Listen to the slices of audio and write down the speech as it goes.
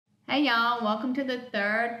Hey, y'all. Welcome to the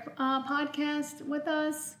third podcast with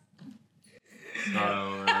us.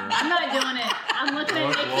 I'm not doing it. I'm looking at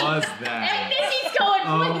Nikki. What was that? And Nikki's going,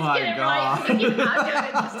 Oh my God. Right. Nikki, I'm doing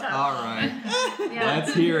it this time. All right. Yeah.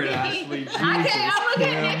 Let's hear it, Nikki. Ashley. Jesus, I'm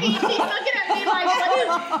looking at Nikki. She's looking at me like,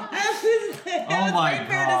 what is Oh my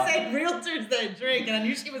fair to God. say realtors that drink, and I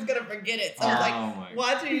knew she was going to forget it. So I was Oh like, my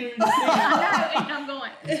watching you. I know, and I'm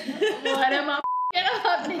going, what am I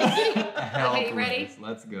up, Nikki? Help Okay, ready? us.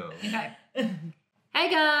 Let's go. Okay. Hey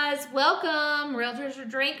guys, welcome. Realtors or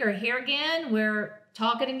Drink are here again. We're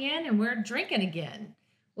talking again and we're drinking again.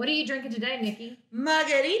 What are you drinking today, Nikki?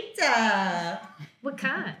 Margarita. What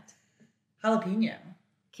kind? Jalapeno.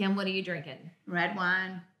 Kim, what are you drinking? Red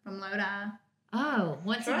wine from Lodi. Oh,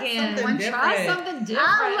 once Try again, something try different. something different.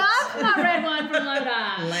 I love my red wine from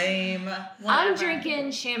Lodi. Lame. I'm Whatever.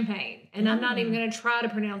 drinking champagne, and I'm not even going to try to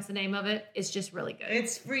pronounce the name of it. It's just really good.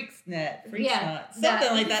 It's Freaksnet. Yeah,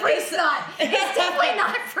 Something like that. Freak Snot. It's definitely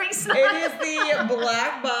not Freak Snot. It is the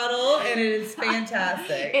black bottle, and it is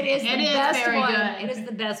fantastic. It is It the is best very one. good. It is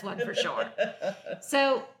the best one for sure.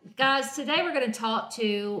 So, guys, today we're going to talk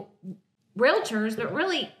to realtors, but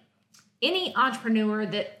really any entrepreneur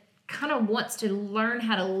that kind of wants to learn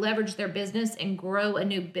how to leverage their business and grow a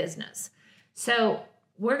new business. So,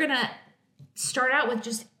 we're going to start out with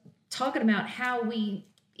just talking about how we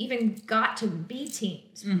even got to be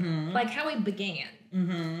teams, like how we began.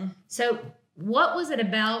 Mm-hmm. So, what was it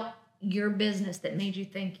about your business that made you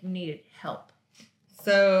think you needed help?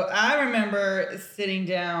 So I remember sitting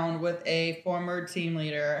down with a former team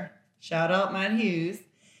leader, shout out Matt Hughes.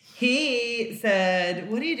 He said,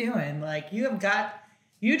 what are you doing? Like, you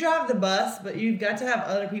drive the bus, but you've got to have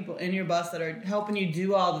other people in your bus that are helping you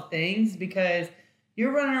do all the things, because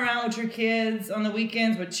you're running around with your kids on the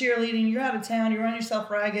weekends with cheerleading, you're out of town, you run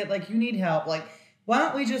yourself ragged, like you need help. Like, why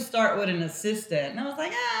don't we just start with an assistant? And I was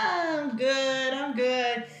like, I'm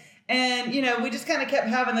good. And, we just kind of kept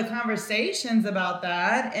having the conversations about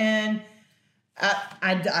that. And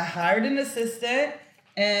I hired an assistant,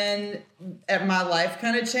 and my life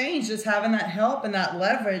kind of changed, just having that help and that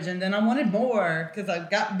leverage. And then I wanted more because I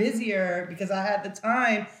got busier, because I had the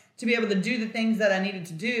time to be able to do the things that I needed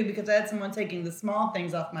to do, because I had someone taking the small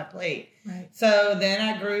things off my plate. Right. So then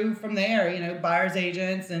I grew from there, buyer's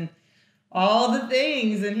agents and all the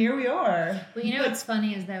things, and here we are. Well, what's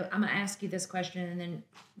funny is, though, I'm going to ask you this question, and then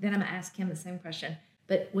I'm going to ask him the same question.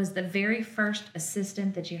 But was the very first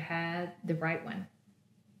assistant that you had the right one?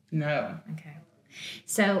 No. Okay.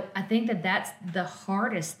 So I think that's the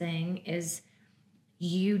hardest thing, is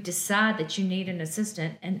you decide that you need an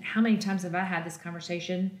assistant. And how many times have I had this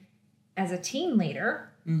conversation as a team leader?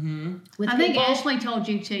 Mm-hmm. With I think people? Ashley told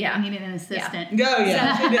you too. Yeah. You needed an assistant. Oh,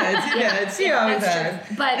 yeah, she did. She always That's has.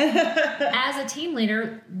 true. But as a team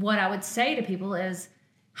leader, what I would say to people is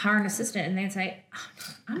hire an assistant, and they'd say,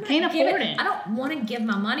 I can't afford it. I don't want to give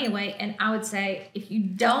my money away. And I would say, if you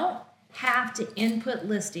don't have to input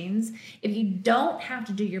listings, if you don't have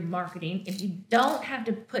to do your marketing, if you don't have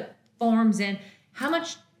to put forms in, how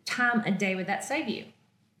much time a day would that save you?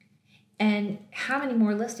 And how many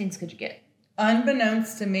more listings could you get?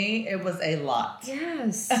 Unbeknownst to me, it was a lot.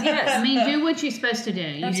 Yes. I mean, do what you're supposed to do.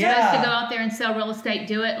 You're That's supposed right. to go out there and sell real estate.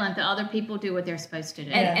 Do it. Let the other people do what they're supposed to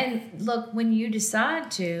do. And look, when you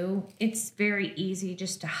decide to, it's very easy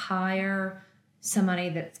just to hire somebody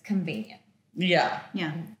that's convenient. Yeah.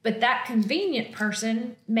 Yeah. But that convenient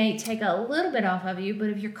person may take a little bit off of you, but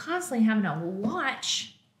if you're constantly having to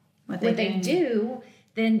watch what they do,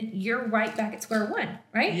 then you're right back at square one,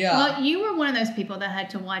 right? Yeah. Well, you were one of those people that had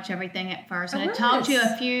to watch everything at first. And I it taught you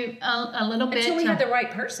was. a little bit. Until we had the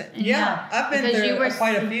right person. Yeah, I've been because you through were-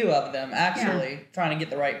 quite a few of them, actually, trying to get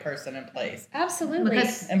the right person in place. Absolutely.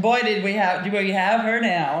 Because- And boy, do we have her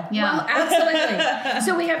now. Yeah. Well, absolutely.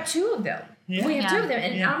 So we have two of them. Yeah. We have two of them.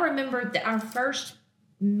 And Yeah. I remember our first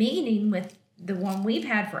meeting with the one we've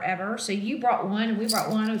had forever. So you brought one and we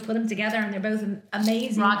brought one. We put them together, and they're both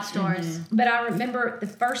amazing. rock stars. But I remember the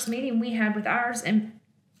first meeting we had with ours, and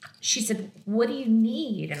she said, what do you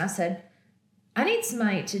need? And I said, I need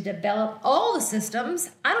somebody to develop all the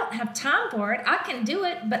systems. I don't have time for it. I can do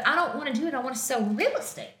it, but I don't want to do it. I want to sell real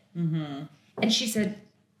estate. Mm-hmm. And she said,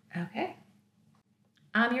 okay,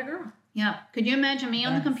 I'm your girl. Yeah. Could you imagine me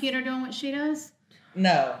on the computer doing what she does?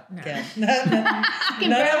 No. No. Okay. I can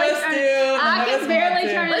None of barely us turn. do. I None of can us barely want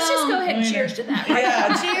to. turn it Let's just on. go ahead and cheers to that. Yeah,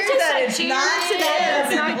 cheers that it's Cheers not to that.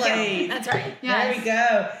 It's in not place. guilt. That's right. Yes. There we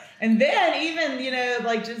go. And then even,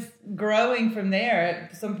 like just growing from there,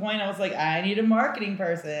 at some point I was like, I need a marketing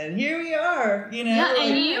person. Here we are, Yeah, like,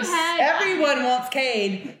 and you had everyone wants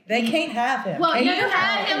Cade. They can't have him. Well, Cade you can't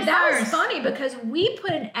had have him And that was first. funny because we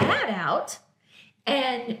put an ad out,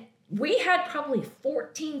 and we had probably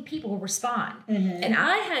 14 people respond. Mm-hmm. And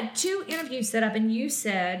I had 2 interviews set up, and you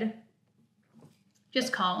said,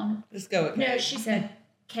 Just call him. Just go with no, Kate. she said,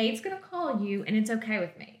 Cade's going to call you, and it's okay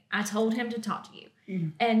with me. I told him to talk to you. Mm-hmm.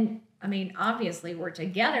 And, I mean, obviously, we're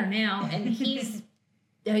together now, and he's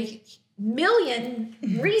a million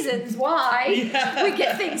reasons why Yeah. we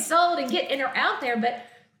get things sold and get in or out there, but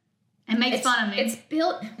And makes it's, fun of me. it's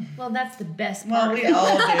built, well, that's the best Well, part. we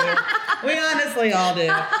all do. We honestly all do.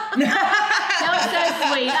 That was so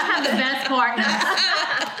sweet. I have the best partner.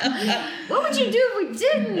 What would you do if we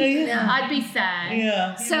didn't? Yeah. I'd be sad.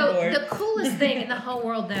 Yeah. So you're the bored. coolest thing in the whole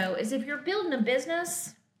world, though, is if you're building a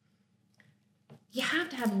business, you have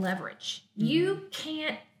to have leverage. You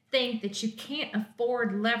can't think that you can't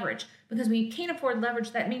afford leverage, because when you can't afford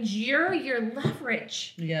leverage, that means you're your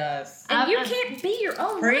leverage, Yes. and you I've- can't be your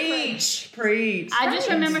own leverage. Preach. Preach. I just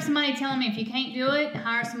Right. remember somebody telling me if you can't do it,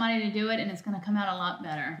 hire somebody to do it, and it's going to come out a lot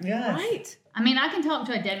better. Yes. Right. I mean, I can talk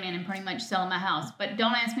to a dead man and pretty much sell my house, but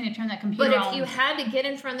don't ask me to turn that computer But if on. you had to get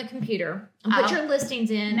in front of the computer and put I'll- your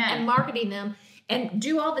listings in No. and marketing them and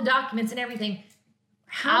do all the documents and everything,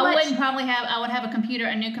 how I much? wouldn't probably have. I would have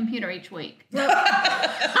a new computer each week.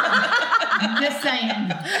 Just saying.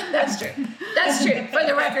 That's true. That's true. For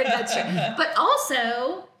the record, that's true. But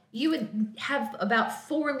also, you would have about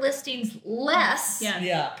 4 listings less Yeah.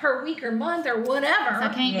 Yeah. per week or month or whatever. So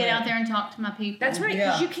I can't get Right. out there and talk to my people. That's right, Yeah.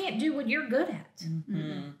 because you can't do what you're good at.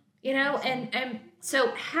 Mm. You know, and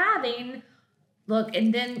so having, look,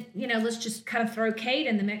 and then, you know, let's just kind of throw Cade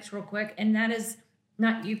in the mix real quick, and that is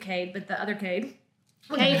not you, Cade, but the other Cade.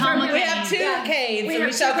 Cade Throw Holman. him We in. have 2 Yeah. Cades, We so we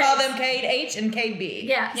have shall 2 call Cades. them Cade H and Cade B.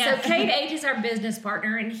 Yeah, Yeah. so Cade Age is our business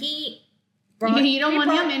partner, and he brought... You don't he want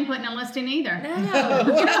brought- him inputting a listing either. No, you know,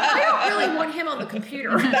 I don't really want him on the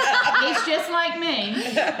computer. He's just like me.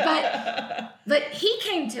 But he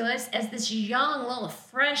came to us as this young, little,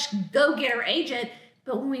 fresh, go-getter agent.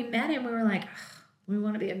 But when we met him, we were like, "Ugh, we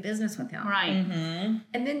want to be in business with him. Right. Mm-hmm.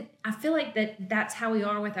 And then I feel like that's how we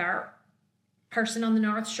are with our person on the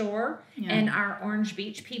North Shore Yeah. and our Orange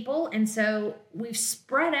Beach people. And so we've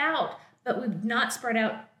spread out, but we've not spread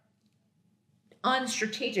out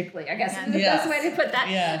unstrategically, I guess is the Yes. best way to put that.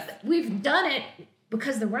 Yes. We've done it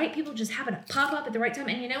because the right people just happen to pop up at the right time.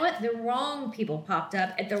 And you know what? The wrong people popped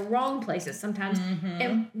up at the wrong places sometimes. Mm-hmm.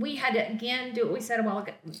 And we had to, again, do what we said a while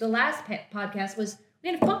ago. The last podcast was we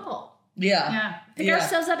had to fall. Yeah. Yeah. Pick Yeah.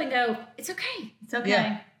 ourselves up and go, it's okay. It's okay.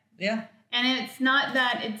 Yeah. Yeah. And it's not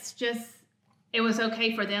that, it's just, it was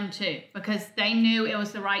okay for them too, because they knew it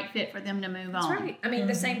was the right fit for them to move That's on. right. I mean,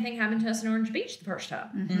 the same thing happened to us in Orange Beach the first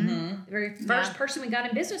time. Mm-hmm. The very first Yeah. person we got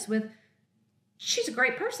in business with, she's a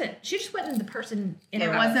great person. She just wasn't the person in It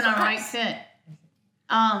our wasn't a for right us. fit.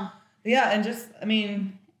 Yeah, and just, I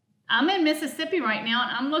mean, I'm in Mississippi right now,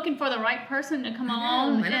 and I'm looking for the right person to come I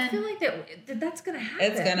along. know, and I feel like that's going to happen.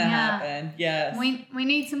 it's going to Yeah. happen. Yes. we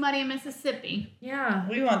need somebody in Mississippi. Yeah.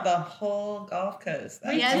 We want the whole Gulf Coast.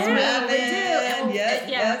 That's Yes, what's we do. happening. We do. And we'll- Yes,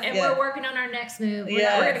 yeah, yes, and yes. we're working on our next move. We're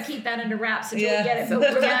Yes. going to keep that under wraps until Yes. we get it, but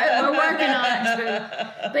we're working on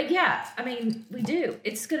it. But yeah, I mean, we do.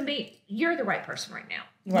 It's going to be, you're the right person right now.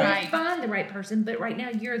 Right. You find the right person, but right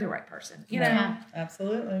now you're the right person. You know. Yeah.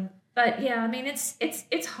 Absolutely. But yeah, I mean,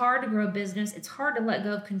 it's hard to grow a business. It's hard to let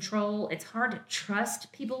go of control. It's hard to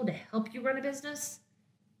trust people to help you run a business.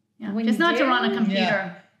 Yeah. When Just you not to do, run a computer.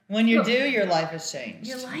 Yeah. When you Look, do, your life has changed.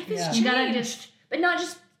 Your life is Yeah. changed. You gotta just- but not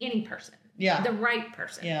just any person. Yeah. The right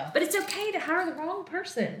person. Yeah. But it's okay to hire the wrong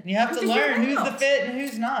person. You have And to figure learn it who's the out. fit and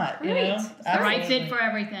who's not. You Right. know, It's The right Absolutely. fit for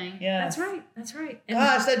everything. Yes. That's right. That's right. And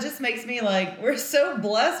Gosh, that just makes me like we're so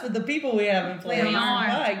blessed with the people we have in place. are.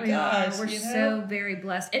 My We gosh, are. We're you know? so very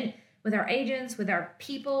blessed. And with our agents, with our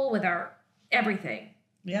people, with our everything.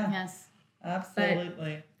 Yeah, Yes.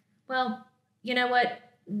 absolutely. Well, you know what?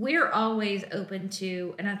 We're always open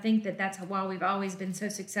to, and I think that's why we've always been so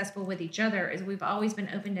successful with each other, is we've always been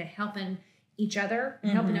open to helping each other,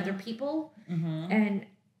 helping other people. Mm-hmm. And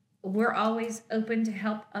we're always open to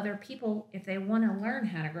help other people if they want to learn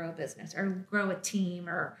how to grow a business or grow a team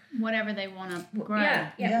or Whatever they want to grow.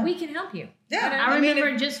 Yeah. we can help you. Yeah, You know? I mean,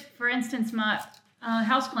 remember just, for instance, my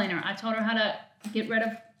house cleaner. I told her how to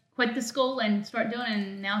quit the school and start doing it,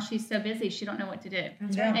 and now she's so busy she don't know what to do.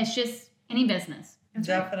 That's Yeah. right. It's just any business. That's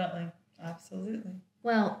right. Definitely, absolutely.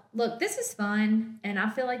 Well, look, this is fun, and I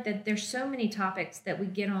feel like that there's so many topics that we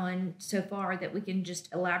get on so far that we can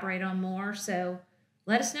just elaborate on more. So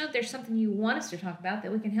let us know if there's something you want us to talk about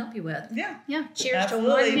that we can help you with. Yeah, Yeah. Cheers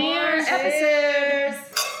absolutely. to one more Cheers. episode.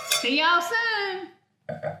 See y'all soon.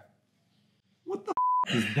 What the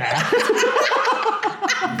is that?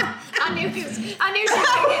 I knew she was going to get in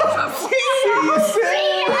trouble. See you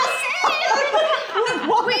soon.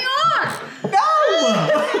 We are.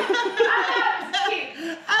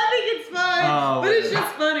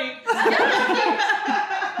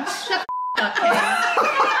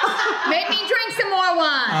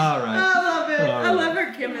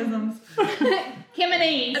 Kimisms. Kim and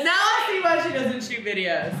Eve. Now I see why she doesn't shoot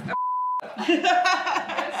videos.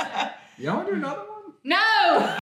 You want to do another one? No.